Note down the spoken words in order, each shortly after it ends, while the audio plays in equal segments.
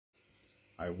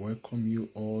I welcome you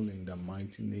all in the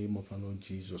mighty name of our Lord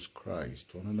Jesus Christ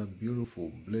to another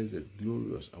beautiful, blessed,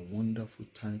 glorious, and wonderful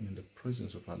time in the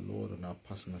presence of our Lord and our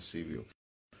personal Savior.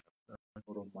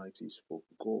 God Almighty is for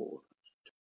God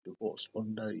to us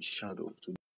under His shadow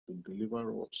to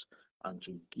deliver us and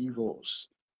to give us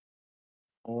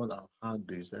all our heart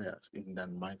desires in the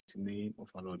mighty name of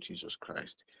our Lord Jesus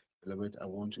Christ. Beloved, I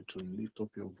want you to lift up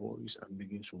your voice and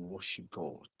begin to worship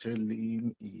God. Tell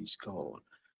Him He is God.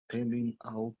 Tell Him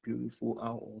how beautiful,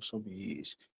 how awesome He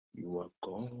is. You are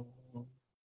God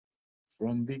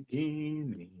from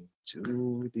beginning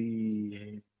to the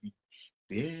end.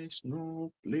 There's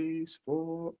no place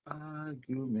for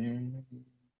argument.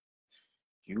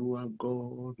 You are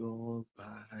God all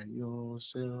by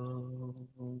yourself.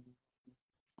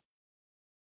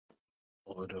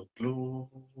 All the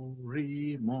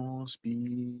glory must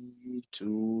be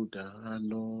to the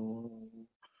Lord,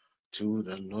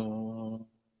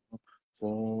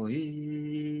 for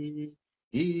He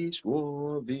is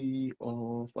worthy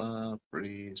of our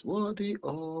praise, worthy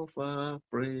of our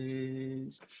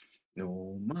praise.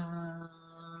 No man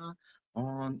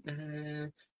on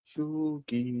earth should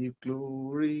give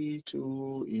glory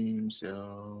to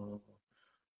himself.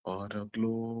 All the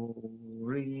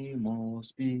glory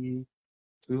must be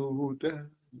to the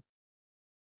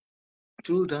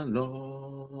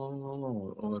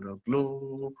Lord. All the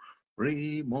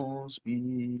glory must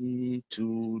be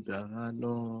to the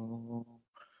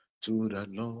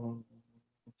Lord,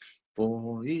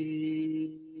 for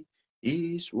He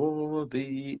is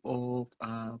worthy of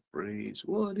our praise,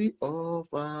 worthy of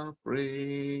our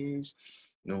praise.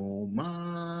 No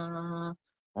man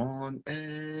on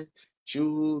earth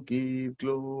should give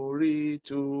glory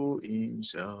to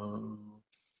himself.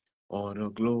 All the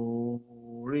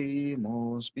glory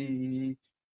must be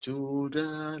to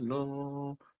the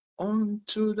Lord.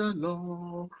 Unto the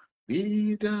Lord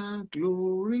be the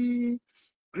glory.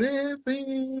 Great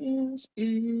things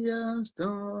He has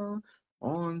done.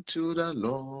 Unto the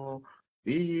Lord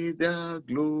be the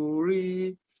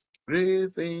glory.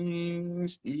 Great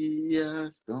things He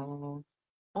has done.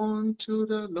 Unto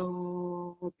the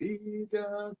Lord be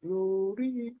the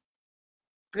glory.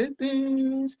 Great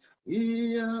things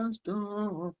He has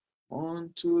done.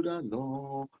 Unto the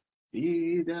Lord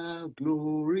be the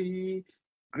glory.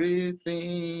 Great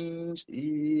things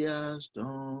He has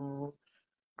done.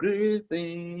 Great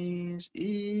things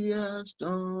He has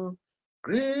done.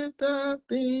 Greater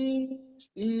things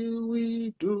He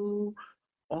will do.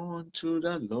 Unto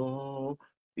the Lord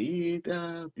be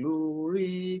the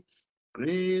glory.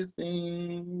 Great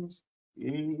things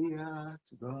He has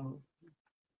done.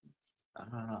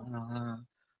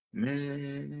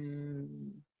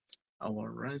 Amen. Our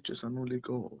righteous and holy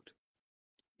God,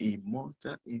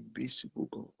 immortal, invisible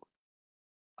God,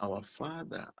 our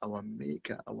Father, our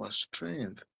Maker, our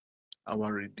strength,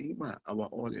 our Redeemer, our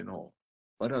all in all.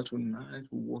 Father, tonight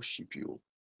we worship you.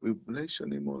 We bless your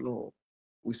name, O Lord.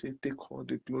 We say, take all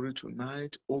the glory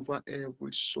tonight over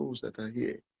every souls that are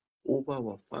here, over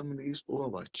our families,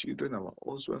 over our children, our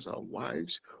husbands, our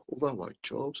wives, over our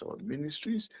jobs, our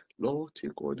ministries. Lord,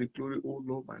 take all the glory, O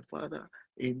Lord, my Father,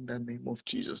 in the name of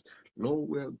Jesus. Lord,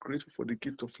 we are grateful for the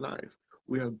gift of life.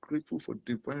 We are grateful for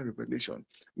divine revelation.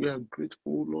 We are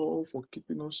grateful, Lord, for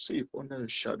keeping us safe under your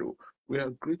shadow. We are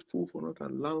grateful for not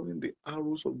allowing the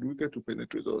arrows of the wicked to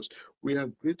penetrate us. We are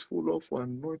grateful, Lord, for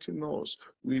anointing us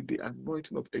with the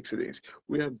anointing of excellence.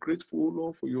 We are grateful,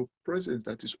 Lord, for your presence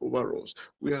that is over us.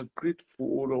 We are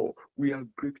grateful, Lord. We are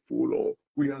grateful, Lord.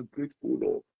 We are grateful,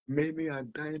 Lord. Many are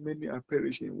dying, many are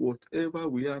perishing. Whatever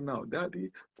we are now, Daddy,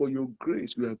 for your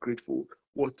grace, we are grateful.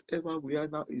 Whatever we are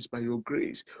now is by your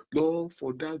grace. Lord,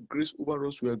 for that grace over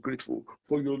us, we are grateful.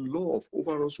 For your love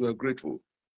over us, we are grateful.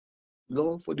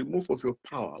 Lord, for the move of your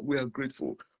power, we are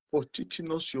grateful. For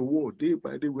teaching us your word day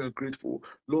by day, we are grateful.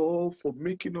 Lord, for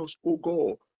making us, oh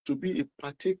God, to be a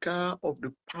partaker of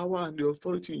the power and the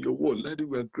authority in your word. Lord,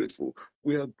 we are grateful.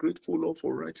 We are grateful, Lord,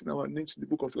 for writing our names in the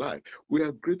book of life. We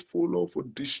are grateful, Lord, for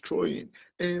destroying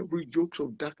every yoke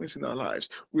of darkness in our lives.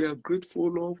 We are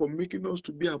grateful, Lord, for making us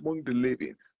to be among the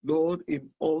living. Lord, in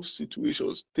all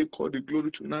situations, take all the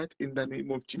glory tonight in the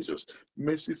name of Jesus.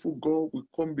 Merciful God, we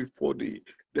come before thee.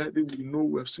 Daddy, we know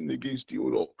we have sinned against you,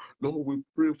 Lord. Lord, we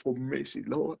pray for mercy.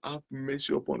 Lord, have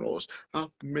mercy upon us. Have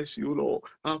mercy, O Lord.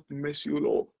 Have mercy, O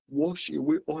Lord. Wash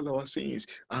away all our sins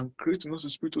and create in us a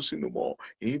spirit to sin no more.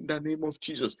 In the name of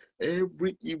Jesus,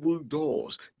 every evil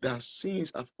doors that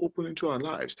sins have opened into our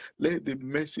lives, let the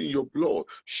mercy in your blood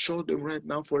shut them right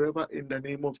now forever in the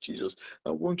name of Jesus.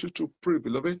 I want you to pray,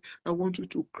 beloved. I want you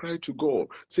to cry to God.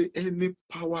 Say, any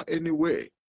power, anywhere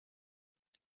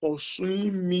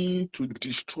pursuing me to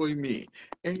destroy me.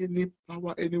 Any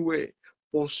power anywhere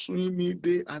pursuing me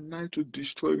day and night to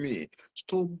destroy me.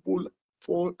 Stumble,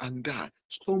 fall, and die.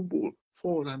 Stumble,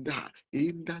 fall, and die.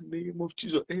 In the name of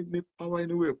Jesus, any power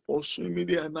anywhere pursuing me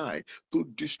day and night to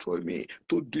destroy me,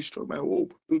 to destroy my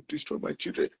hope, to destroy my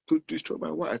children, to destroy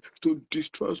my wife, to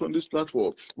destroy us on this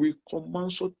platform. We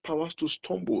command such powers to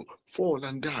stumble, fall,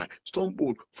 and die.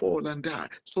 Stumble, fall, and die.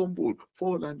 Stumble,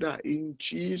 fall, and die. In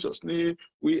Jesus' name,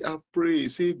 we have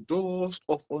prayed. Say, doors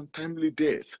of untimely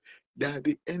death that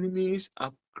the enemies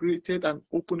have created and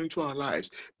opened into our lives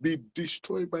be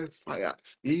destroyed by fire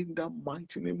in the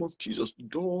mighty name of Jesus.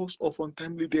 Doors of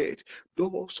untimely death,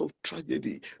 doors of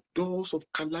tragedy, doors of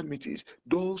calamities,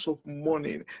 doors of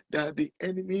mourning that the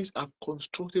enemies have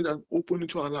constructed and opened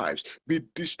into our lives be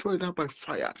destroyed now by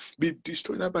fire, be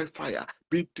destroyed now by fire,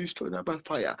 be destroyed now by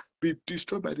fire, be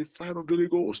destroyed by the fire of the Holy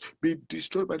Ghost, be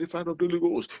destroyed by the fire of the Holy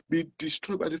Ghost, be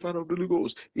destroyed by the fire of the Holy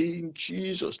Ghost. In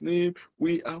Jesus' name,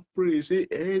 we have praised. Say,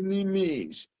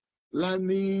 enemies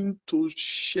planning to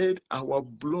shed our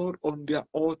blood on their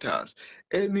altars,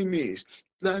 enemies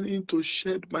planning to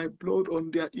shed my blood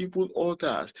on their evil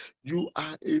altars. You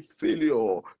are a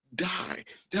failure. Die,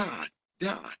 die,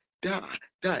 die, die,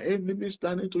 die. Enemies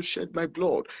planning to shed my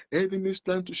blood. Enemies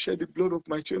planning to shed the blood of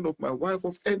my children, of my wife,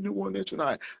 of anyone here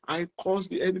tonight. I cause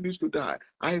the enemies to die.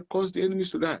 I cause the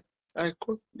enemies to die. I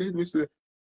cause the enemies to die.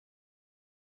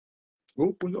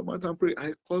 Open your mouth and pray.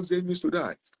 I cause the enemies to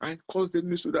die. I cause the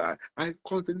enemies to die. I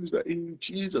cause the enemies to die. In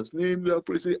Jesus' name, we are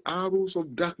praying. Say, arrows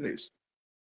of darkness,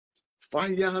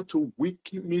 fire to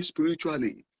weaken me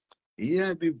spiritually.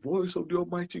 Hear the voice of the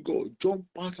Almighty God. Jump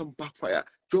out and backfire.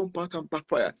 Jump out and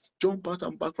backfire. Jump out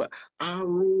and backfire.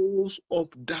 Arrows of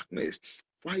darkness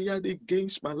fired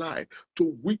against my life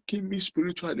to weaken me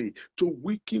spiritually, to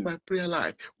weaken my prayer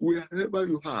life. Wherever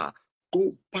you are,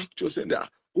 go back to your sender.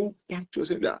 Go back to your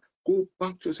sender. Go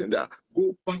back to your sender.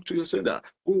 Go back to your sender.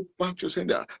 Go back to your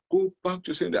sender. Go back to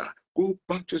your sender. Go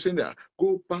back to your sender.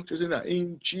 Go back to your sender.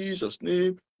 In Jesus'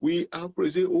 name, we have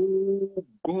praised. Oh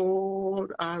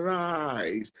God,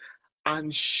 arise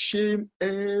and shame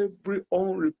every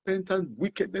unrepentant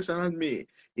wickedness around me.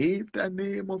 In the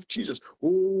name of Jesus,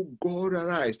 oh God,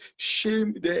 arise,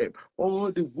 shame them,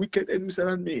 all the wicked enemies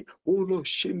around me. Oh Lord,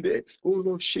 shame them. Oh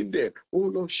Lord, shame them. Oh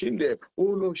Lord, shame them. Oh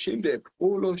Lord, shame them. Oh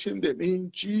Lord, shame them.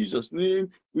 In Jesus'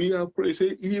 name, we are praying.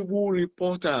 Say, evil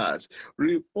reporters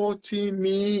reporting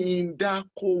me in dark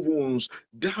covens,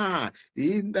 die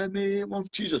in the name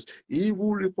of Jesus.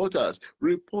 Evil reporters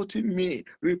reporting me,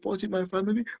 reporting my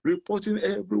family, reporting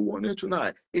everyone here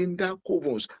tonight in dark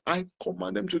covens. I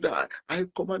command them to die. I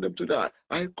command them to die.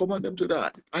 I command them to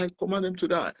die. I command them to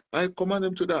die. I command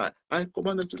them to die. I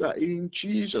command them to die. In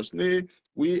Jesus' name,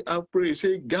 we have prayed.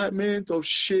 Say, garment of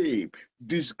shame,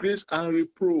 disgrace, and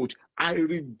reproach, I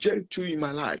reject you in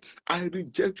my life. I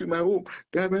reject you in my home.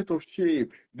 Garment of shame,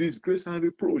 disgrace, and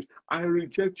reproach, I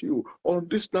reject you. On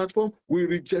this platform, we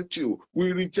reject you.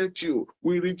 We reject you.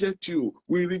 We reject you.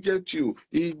 We reject you.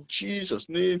 In Jesus'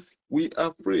 name, we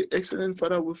have prayed. Excellent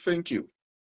Father, we thank you.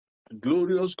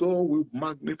 Glorious God, we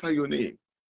magnify your name.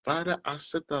 Father,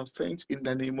 accept our thanks in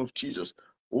the name of Jesus.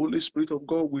 Holy Spirit of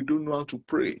God, we don't know how to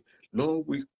pray. Lord,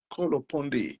 we call upon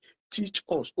thee. Teach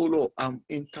us, O Lord, and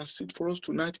intercede for us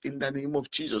tonight in the name of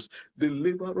Jesus.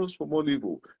 Deliver us from all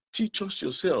evil. Teach us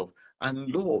yourself. And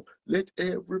Lord, let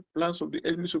every plan of the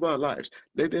enemies of our lives,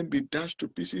 let them be dashed to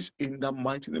pieces in the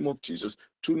mighty name of Jesus.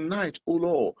 Tonight, O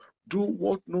Lord, do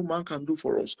what no man can do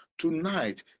for us.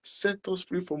 Tonight, set us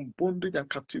free from bondage and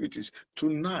captivities.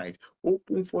 Tonight,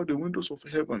 open for the windows of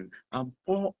heaven and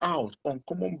pour out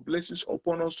uncommon blessings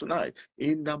upon us tonight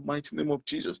in the mighty name of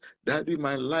Jesus. Daddy,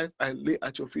 my life I lay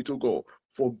at your feet, O God.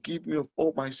 Forgive me of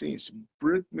all my sins.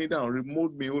 Break me down,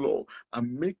 remove me, O Lord,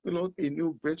 and make me, Lord, a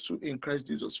new vessel in Christ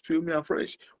Jesus. Fill me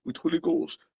afresh with Holy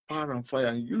Ghost, power, and fire,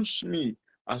 and use me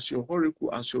as your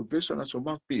oracle, as your vessel, and as your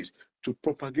mouthpiece to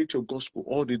propagate your gospel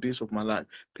all the days of my life.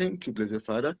 Thank you, blessed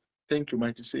Father. Thank you,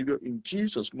 mighty Savior. In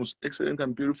Jesus' most excellent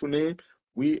and beautiful name,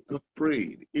 we have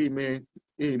prayed. Amen.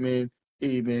 Amen.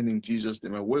 Amen. In Jesus'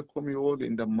 name, I welcome you all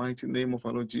in the mighty name of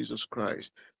our Lord Jesus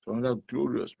Christ to another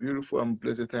glorious, beautiful, and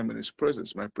blessed time in His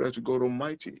presence. My prayer to God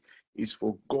Almighty is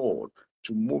for God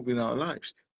to move in our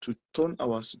lives, to turn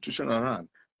our situation around,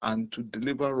 and to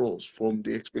deliver us from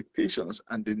the expectations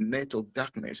and the net of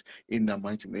darkness in the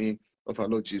mighty name of our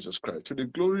Lord Jesus Christ. To the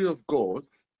glory of God,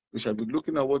 we shall be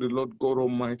looking at what the Lord God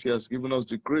Almighty has given us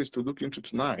the grace to look into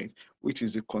tonight, which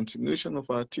is the continuation of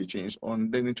our teachings on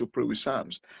learning to pray with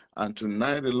Psalms. And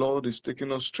tonight, the Lord is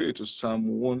taking us straight to Psalm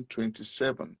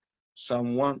 127.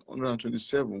 Psalm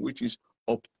 127, which is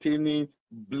obtaining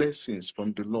blessings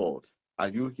from the Lord. Are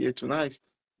you here tonight?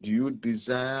 Do you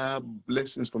desire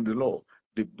blessings from the Lord?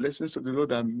 The blessings of the Lord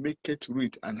that make it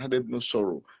rich and addeth no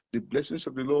sorrow. The blessings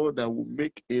of the Lord that will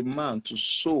make a man to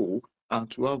sow and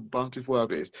to have bountiful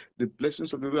harvest. The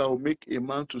blessings of the Lord that will make a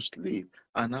man to sleep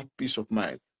and have peace of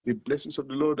mind. The blessings of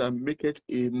the Lord that maketh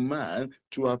a man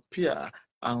to appear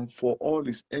and for all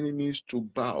his enemies to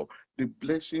bow. The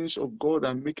blessings of God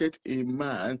that maketh a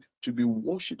man to be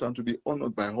worshipped and to be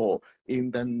honored by all. In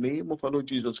the name of our Lord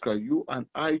Jesus Christ, you and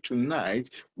I tonight,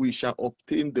 we shall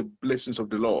obtain the blessings of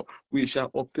the Lord. We shall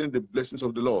obtain the blessings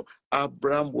of the Lord.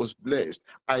 Abraham was blessed.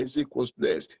 Isaac was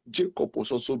blessed. Jacob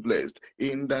was also blessed.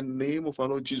 In the name of our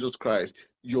Lord Jesus Christ,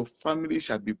 your family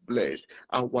shall be blessed.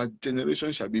 Our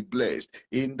generation shall be blessed.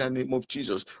 In the name of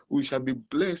Jesus, we shall be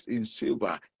blessed in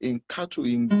silver, in cattle,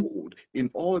 in gold, in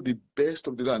all the best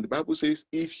of the land. The Bible says,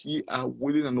 if ye are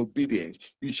willing and obedient,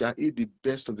 you shall eat the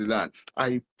best of the land.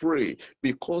 I pray,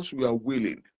 because we are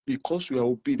willing, because we are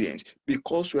obedient,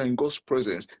 because we are in God's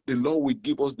presence, the Lord will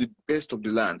give us the best of the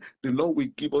land. The Lord will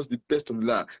give us the best of the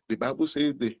land. The Bible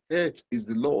says the earth is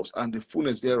the Lord's and the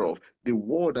fullness thereof, the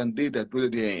world and they that dwell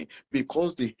therein.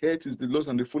 Because the earth is the Lord's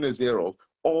and the fullness thereof,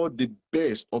 all the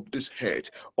best of this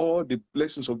earth, all the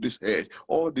blessings of this earth,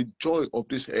 all the joy of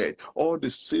this earth, all the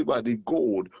silver, the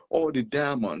gold, all the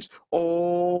diamonds,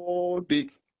 all the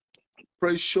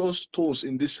precious stones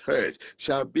in this earth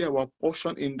shall be our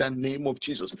portion in the name of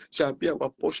Jesus. Shall be our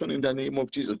portion in the name of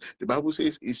Jesus. The Bible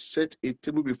says, "He set a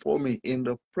table before me in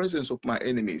the presence of my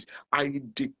enemies." I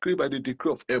decree by the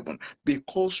decree of heaven,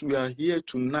 because we are here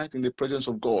tonight in the presence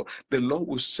of God, the Lord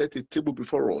will set a table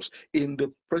before us in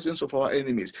the presence of our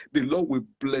enemies. The Lord will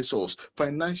bless us.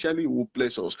 Financially, He will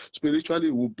bless us. Spiritually,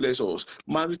 He will bless us.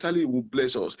 Maritally, He will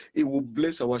bless us. He will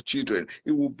bless our children.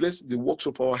 He will bless the works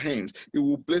of our hands. He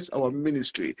will bless our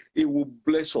ministry. He will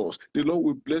bless us. The Lord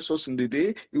will bless us in the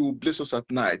day. He will bless us at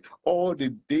night. All the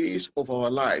days of our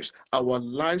lives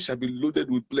shall be loaded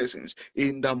with blessings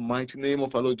in the mighty name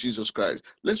of our Lord Jesus Christ.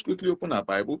 Let's quickly open our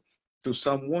Bible to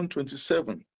Psalm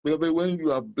 127. Beloved, when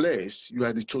you are blessed, you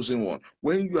are the chosen one.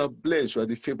 When you are blessed, you are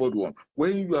the favored one.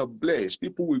 When you are blessed,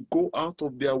 people will go out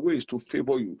of their ways to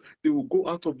favor you. They will go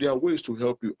out of their ways to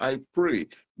help you. I pray,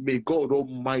 may God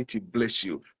Almighty bless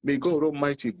you. May God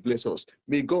Almighty bless us.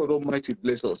 May God Almighty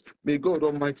bless us. May God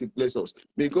Almighty bless us.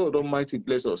 May God Almighty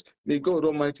bless us. May God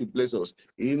Almighty bless us.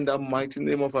 In the mighty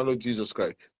name of our Lord Jesus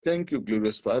Christ. Thank you,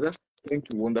 glorious Father.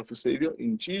 Thank you, wonderful Savior.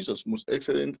 In Jesus' most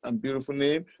excellent and beautiful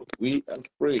name, we have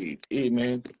prayed.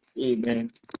 Amen.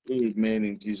 Amen. Amen.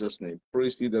 In Jesus' name.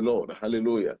 Praise be the Lord.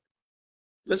 Hallelujah.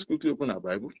 Let's quickly open our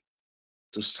Bible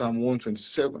to Psalm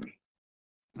 127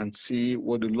 and see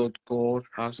what the Lord God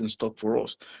has in stock for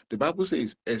us. The Bible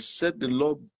says, "Except the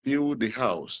Lord build the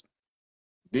house,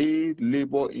 they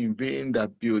labor in vain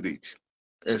that build it.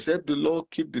 Except the Lord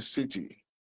keep the city,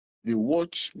 the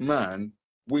watchman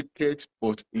waketh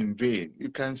but in vain." You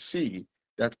can see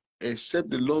that except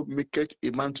the Lord maketh a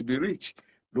man to be rich,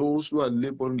 those who are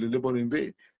laboring, they labor in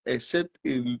vain. Except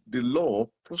the Lord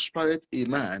prospereth a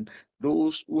man,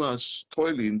 those who are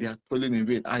toiling, they are toiling in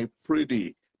vain. I pray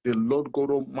thee, the Lord God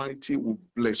Almighty will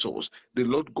bless us. The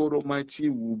Lord God Almighty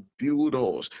will build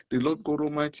us. The Lord God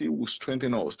Almighty will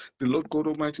strengthen us. The Lord God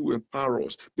Almighty will empower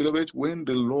us. Beloved, when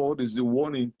the Lord is the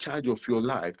one in charge of your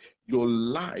life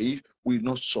will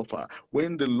not suffer.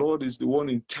 When the Lord is the one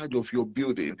in charge of your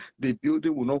building, the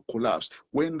building will not collapse.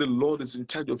 When the Lord is in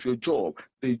charge of your job,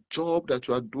 the job that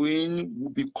you are doing will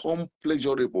become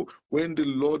pleasurable. When the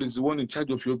Lord is the one in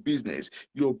charge of your business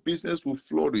will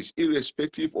flourish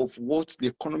irrespective of what the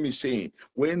economy is saying.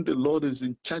 When the Lord is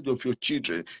in charge of your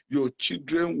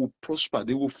children will prosper,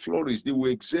 they will flourish, they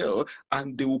will excel,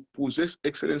 and they will possess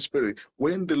excellent spirit.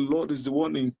 When the Lord is the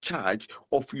one in charge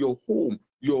of your home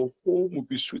will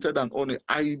be sweeter than honey.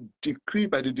 I decree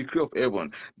by the decree of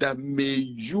heaven that may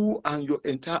you and your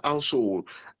entire household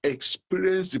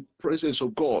experience the presence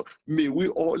of God. May we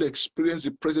all experience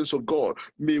the presence of God.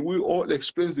 May we all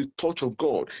experience the touch of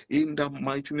God in the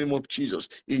mighty name of Jesus.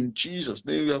 In Jesus'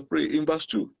 name we have prayed. In verse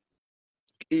 2,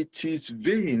 "It is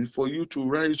vain for you to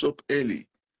rise up early,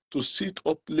 to sit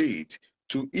up late,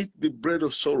 to eat the bread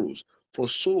of sorrows, for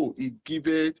so He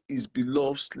giveth His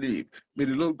beloved sleep." May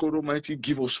the Lord God Almighty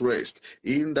give us rest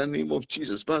in the name of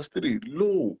Jesus. Verse 3,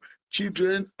 "Lo,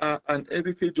 children are an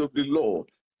heritage of the Lord,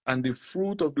 and the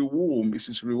fruit of the womb is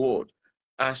His reward.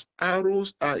 As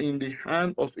arrows are in the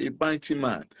hand of a mighty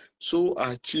man, so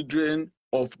are children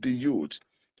of the youth.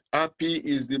 Happy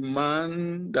is the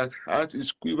man that hath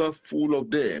his quiver full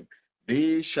of them.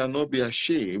 They shall not be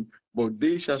ashamed, but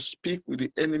they shall speak with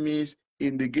the enemies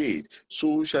in the gate.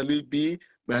 So shall it be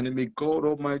And may God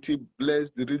Almighty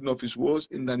bless the reading of his words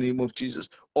in the name of Jesus.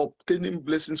 Obtaining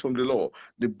blessings from the Lord.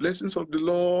 The blessings of the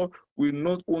Lord will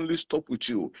not only stop with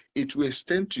you, it will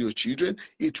extend to your children,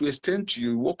 it will extend to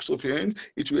your works of your hands,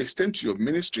 it will extend to your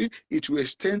ministry, it will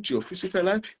extend to your physical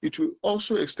life, it will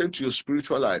also extend to your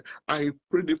spiritual life. I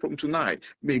pray that from tonight,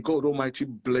 may God Almighty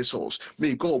bless us.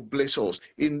 May God bless us.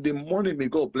 In the morning, may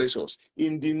God bless us.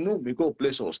 In the noon, may God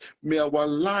bless us. May our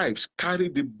lives carry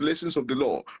the blessings of the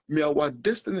Lord. May our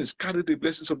destinies carry the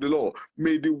blessings of the Lord.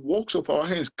 May the works of our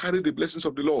hands carry the blessings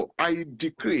of the Lord. I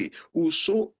decree,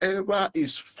 whosoever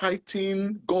is fighting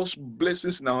God's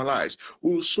blessings in our lives,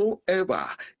 whosoever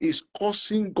is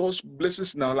causing God's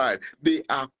blessings in our life, they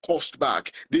are cursed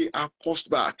back. They are cursed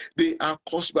back. They are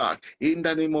cursed back. In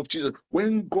the name of Jesus.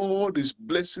 When God is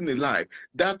blessing a life,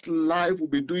 that life will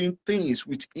be doing things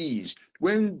with ease.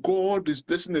 When God is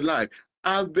blessing a life,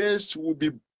 harvest will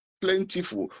be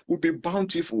plentiful, will be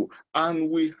bountiful, and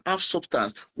we have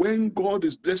substance. When God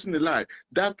is blessing the life,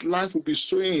 that life will be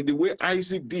sowing the way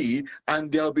Isaac did,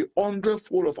 and there will be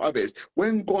 100-fold of harvest.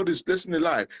 When God is blessing the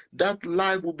life, that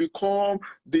life will become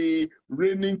the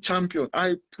reigning champion.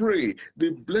 I pray the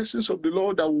blessings of the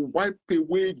Lord that will wipe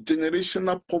away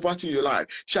generational poverty in your life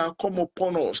shall come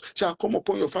upon us, shall come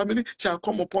upon your family, shall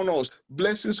come upon us.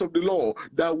 Blessings of the Lord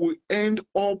that will end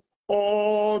up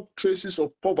all traces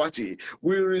of poverty.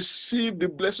 We receive the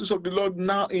blessings of the Lord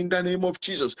now in the name of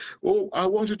Jesus. Oh, I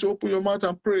want you to open your mouth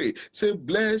and pray. Say,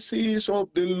 blessings of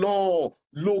the Lord,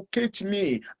 locate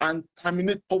me and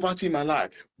terminate poverty in my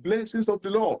life. Blessings of the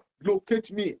Lord, locate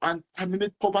me and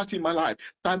terminate poverty in my life.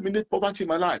 Terminate poverty in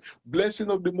my life. Blessing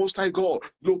of the Most High God,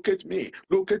 locate me,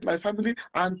 locate my family,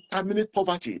 and terminate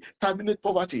poverty. Terminate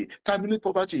poverty. Terminate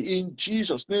poverty. In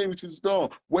Jesus' name it is done.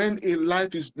 When a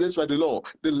life is blessed by the Lord,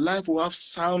 the life will have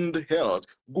sound health,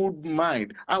 good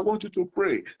mind. I want you to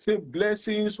pray. Say,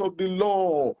 blessings of the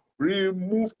Lord,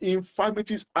 remove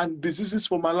infirmities and diseases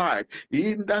from my life.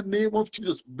 In the name of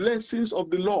Jesus, blessings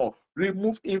of the Lord,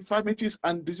 remove infirmities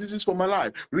and diseases from my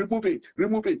life. Remove it,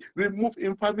 remove it, remove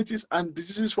infirmities and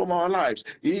diseases from our lives.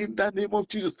 In the name of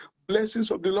Jesus, blessings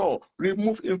of the Lord,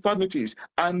 remove infirmities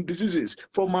and diseases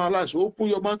from our lives. Open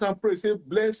your mouth and pray. Say,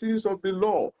 blessings of the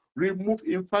Lord, remove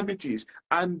infirmities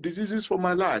and diseases from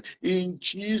my life. In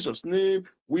Jesus' name,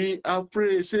 we are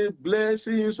praying. Say,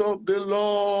 blessings of the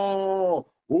Lord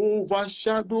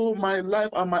overshadow my life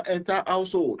and my entire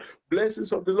household.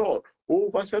 Blessings of the Lord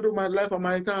overshadow my life and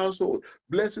my entire household.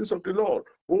 Blessings of the Lord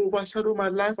overshadow my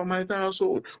life and my entire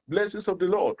household. Blessings of the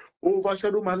Lord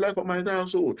overshadow my life and my entire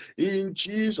household. In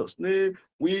Jesus' name,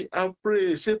 we have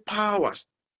prayed. Say, powers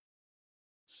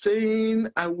saying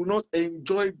I will not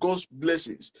enjoy God's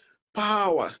blessings.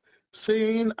 Powers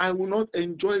saying I will not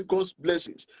enjoy God's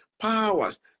blessings.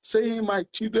 Powers saying my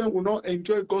children will not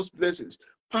enjoy God's blessings.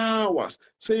 Powers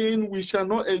saying we shall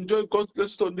not enjoy God's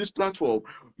blessings on this platform.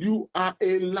 You are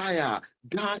a liar.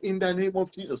 Die in the name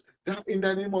of Jesus. Die in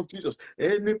the name of Jesus.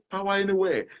 Any power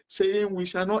anywhere saying we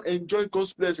shall not enjoy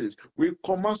God's blessings, we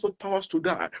command such powers to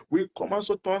die. We command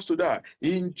such powers to die.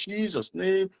 In Jesus'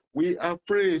 name, we are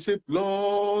praying. Say,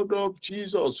 blood of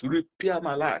Jesus, repair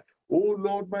my life. Oh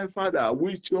Lord, my Father,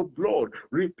 with your blood,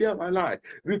 repair my life.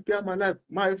 Repair my life.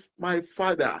 My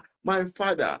Father, my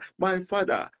Father, my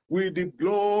Father, with the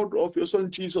blood of your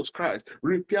Son Jesus Christ,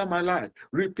 repair my life,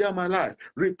 repair my life,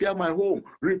 repair my home,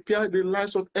 repair the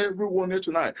lives of everyone here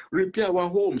tonight, repair our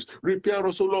homes, repair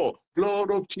us, O Lord.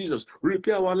 Blood of Jesus,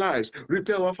 repair our lives,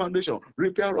 repair our foundation,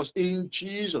 repair us. In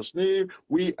Jesus' name,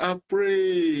 we are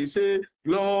praying. Say,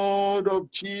 blood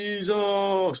of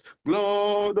Jesus,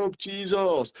 blood of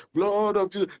Jesus, blood of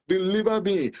Jesus, deliver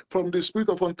me from the spirit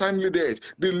of untimely death,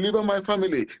 deliver my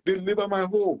family, deliver my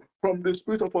home from the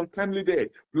spirit of untimely death.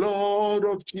 Blood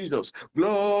of Jesus,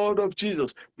 blood of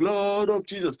Jesus, blood of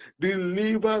Jesus,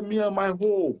 deliver me and my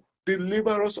home.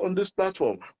 Deliver us on this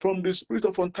platform from the spirit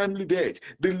of untimely death.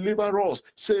 Deliver us,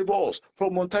 save us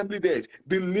from untimely death.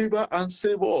 Deliver and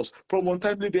save us from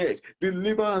untimely death.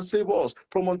 Deliver and save us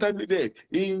from untimely death.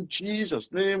 In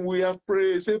Jesus' name we have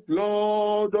prayed. Say,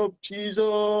 blood of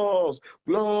Jesus,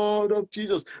 blood of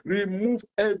Jesus, remove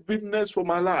heaviness from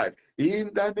my life. In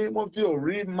the name of Jesus,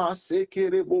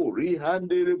 Rimasekerebo,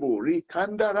 Rihanderebo,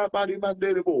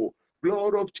 Rikandarabarimandebo.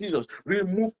 Blood of Jesus,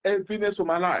 remove heaviness from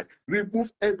my life.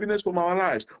 Remove heaviness from our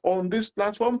lives. On this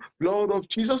platform, blood of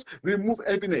Jesus, remove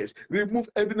heaviness. Remove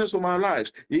heaviness from our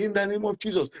lives. In the name of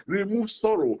Jesus, remove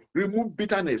sorrow, remove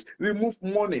bitterness, remove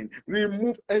mourning,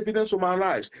 remove heaviness from our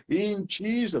lives. In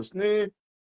Jesus' name,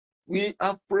 we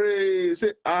have prayed.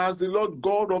 Say, as the Lord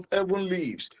God of heaven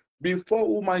lives, before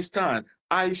whom I stand,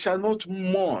 I shall not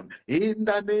mourn. In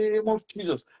the name of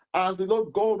Jesus, as the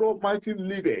Lord God Almighty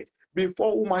liveth,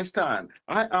 before whom I stand,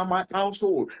 I and my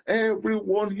household,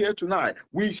 everyone here tonight,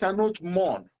 we shall not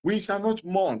mourn. We shall not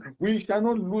mourn. We shall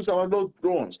not lose our loved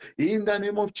ones. In the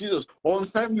name of Jesus,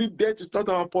 untimely death is not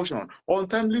our portion.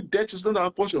 Untimely death is not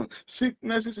our portion.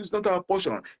 Sicknesses is not our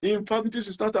portion. Infirmities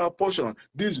is not our portion.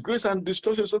 Disgrace and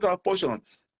destruction is not our portion.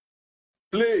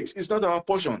 Plagues is not our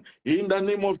portion. In the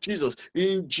name of Jesus.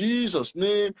 In Jesus'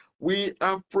 name, we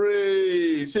have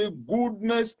prayed. Say,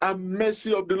 goodness and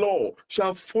mercy of the Lord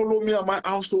shall follow me and my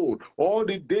household all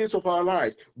the days of our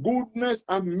lives. Goodness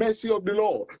and mercy of the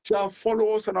Lord shall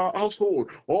follow us and our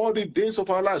household all the days of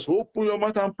our lives. Open your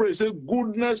mouth and pray. Say,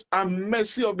 goodness and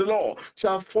mercy of the Lord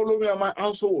shall follow me and my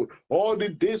household all the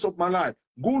days of my life.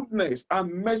 Goodness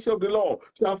and mercy of the Lord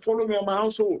shall follow me and my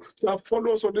household, shall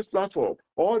follow us on this platform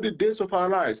all the days of our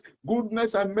lives.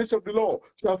 Goodness and mercy of the Lord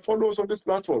shall follow us on this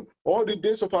platform all the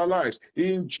days of our lives.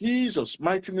 In Jesus'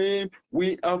 mighty name,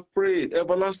 we have prayed.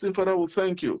 Everlasting Father, we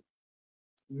thank you.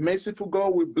 Merciful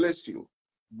God, we bless you.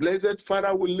 Blessed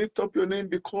Father, we lift up your name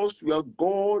because you are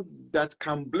God that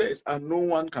can bless and no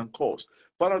one can curse.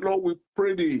 Father, Lord, we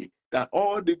pray thee that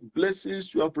all the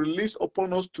blessings you have released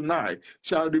upon us tonight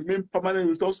shall remain permanent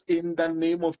with us in the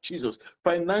name of Jesus.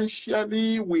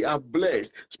 Financially, we are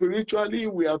blessed. Spiritually,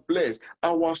 we are blessed.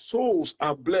 Our souls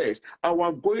are blessed.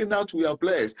 Our going out, we are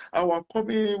blessed. Our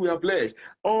coming in, we are blessed.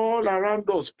 All around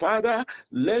us, Father,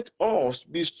 let us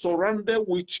be surrounded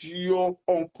with your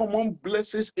uncommon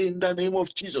blessings in the name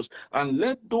of Jesus. And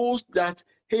let those that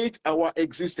hate our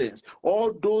existence,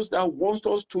 all those that want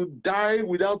us to die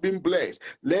without being blessed,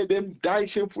 let them die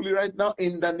shamefully right now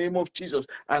in the name of Jesus,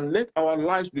 and let our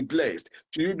lives be blessed.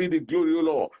 To you be the glory, O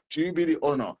Lord. To you be the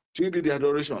honor. To you be the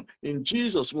adoration. In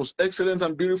Jesus' most excellent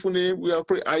and beautiful name, we are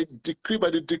praying. I decree by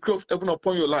the decree of heaven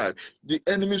upon your life, the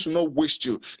enemies will not waste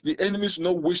you. The enemies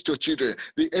will not waste your children.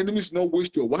 The enemies will not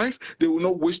waste your wife. They will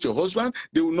not waste your husband.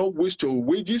 They will not waste your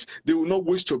wages. They will not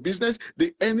waste your business.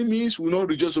 The enemies will not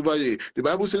rejoice over you. The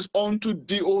Bible says, unto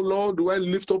thee, O Lord, do I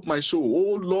lift up my soul.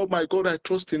 O Lord, my God, I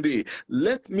trust in thee.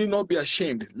 Let me not be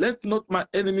ashamed. Let not my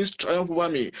enemies triumph over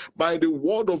me. By the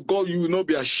word of God, you will not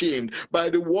be ashamed. By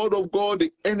the word of God,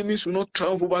 the enemies will not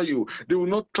triumph over you. They will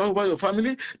not triumph over your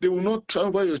family. They will not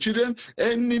triumph over your children.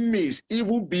 Enemies,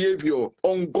 evil behavior,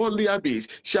 ungodly habits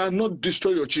shall not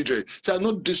destroy your children, shall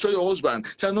not destroy your husband,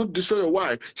 shall not destroy your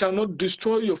wife, shall not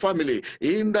destroy your family.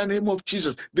 In the name of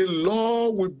Jesus, the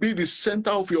Lord will be the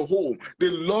center of your home. The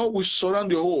Lord will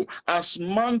surround your home. As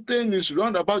mountain is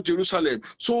round about Jerusalem,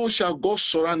 so shall God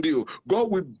surround you. God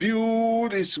will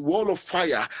build his wall of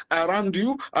fire around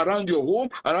you, around your home,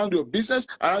 around your business,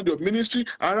 around your ministry,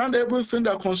 around everything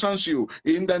that concerns you.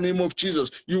 In the name of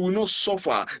Jesus, you will not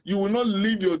suffer. You will not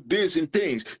live your days in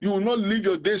pains. You will not live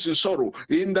your days in sorrow.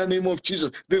 In the name of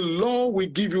Jesus, the Lord will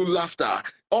give you laughter.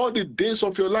 All the days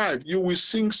of your life, you will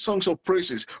sing songs of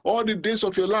praises. All the days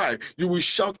of your life, you will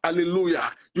shout hallelujah.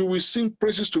 You will sing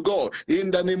praises to God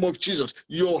in the name of Jesus.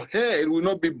 Your head will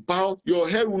not be bowed. Your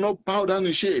head will not bow down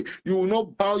in shame. You will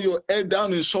not bow your head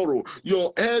down in sorrow.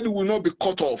 Your head will not be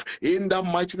cut off in the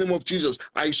mighty name of Jesus.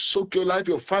 I soak your life,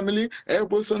 your family,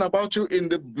 everything about you in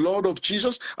the blood of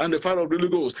Jesus and the fire of the Holy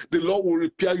Ghost. The Lord will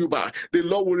repair you back. The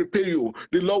Lord will repay you.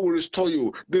 The Lord will restore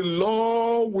you. The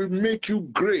Lord will make you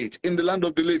great in the land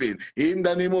of the living in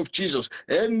the name of Jesus.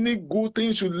 Any good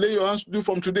things you lay your hands to do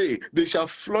from today, they shall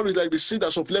flourish like the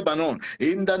cedars of Lebanon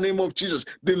in the name of Jesus.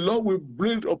 The Lord will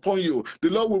bring upon you.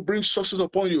 The Lord will bring success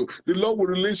upon you. The Lord will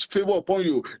release favor upon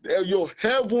you. Your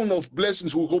heaven of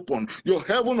blessings will open. Your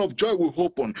heaven of joy will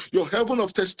open. Your heaven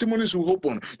of testimonies will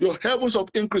open. Your heavens of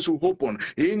increase will open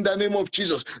in the name of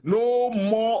Jesus. No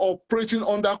more operating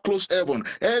under closed heaven.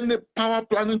 Any power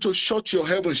planning to shut your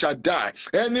heaven shall die.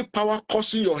 Any power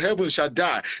causing your heaven shall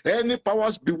die. Any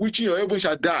powers bewitching your heaven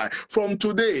shall die. From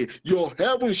today, your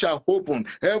heaven shall open.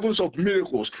 Heavens of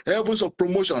miracles, heavens of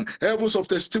promotion, heavens of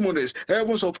testimonies,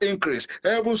 heavens of increase,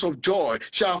 heavens of joy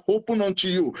shall open unto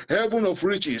you. Heaven of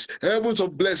riches, heavens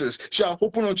of blessings shall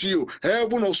open unto you.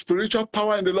 Heaven of spiritual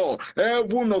power in the Lord,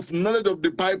 heaven of knowledge of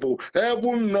the Bible,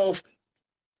 heaven of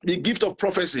the gift of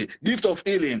prophecy, gift of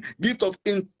healing, gift of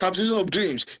interpretation of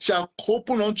dreams shall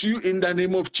open unto you in the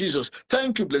name of Jesus.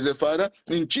 Thank you, blessed Father.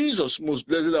 In Jesus' most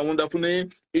blessed and wonderful name,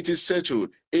 it is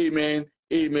settled. Amen,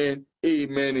 amen,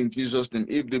 amen in Jesus' name.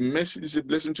 If the message is a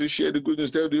blessing to share the good news,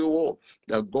 tell the whole world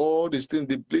that God is still in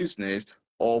the business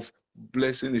of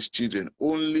blessing his children.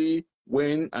 Only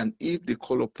when and if they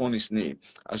call upon his name.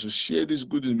 As you share this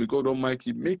good news, may God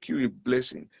Almighty make you a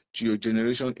blessing to your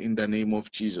generation in the name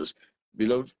of Jesus.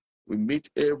 Beloved, we meet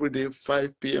every day,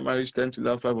 5 p.m. Irish time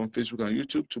till 5 on Facebook and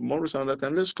YouTube. Tomorrow, around that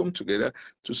time, let's come together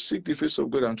to seek the face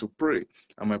of God and to pray.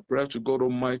 And my prayer to God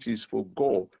Almighty is for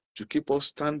God to keep us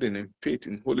standing in faith,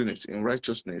 in holiness, in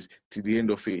righteousness to the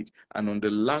end of age. And on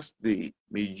the last day,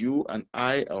 may you and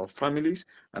I, our families,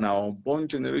 and our unborn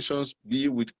generations be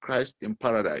with Christ in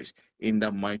paradise in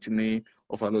the mighty name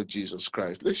of our Lord Jesus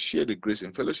Christ. Let's share the grace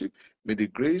and fellowship. May the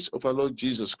grace of our Lord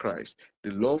Jesus Christ,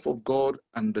 the love of God,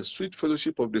 and the sweet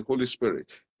fellowship of the Holy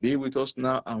Spirit be with us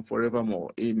now and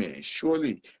forevermore. Amen.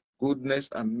 Surely goodness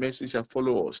and mercy shall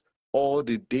follow us all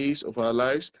the days of our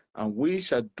lives, and we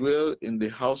shall dwell in the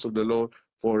house of the Lord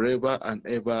forever and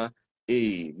ever.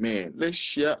 Amen. Let's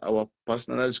share our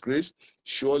personalized grace.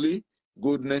 Surely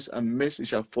goodness and mercy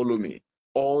shall follow me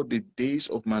all the days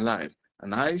of my life,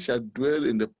 and I shall dwell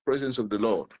in the presence of the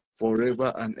Lord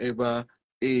forever and ever.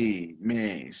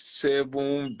 Amen.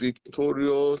 7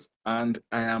 victorious, and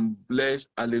I am blessed.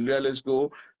 Hallelujah. Let's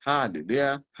go.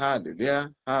 Hallelujah.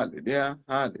 Hallelujah. Hallelujah.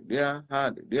 Hallelujah.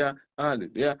 Hallelujah.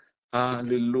 Hallelujah.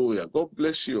 Hallelujah. God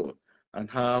bless you all and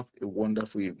have a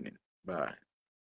wonderful evening. Bye.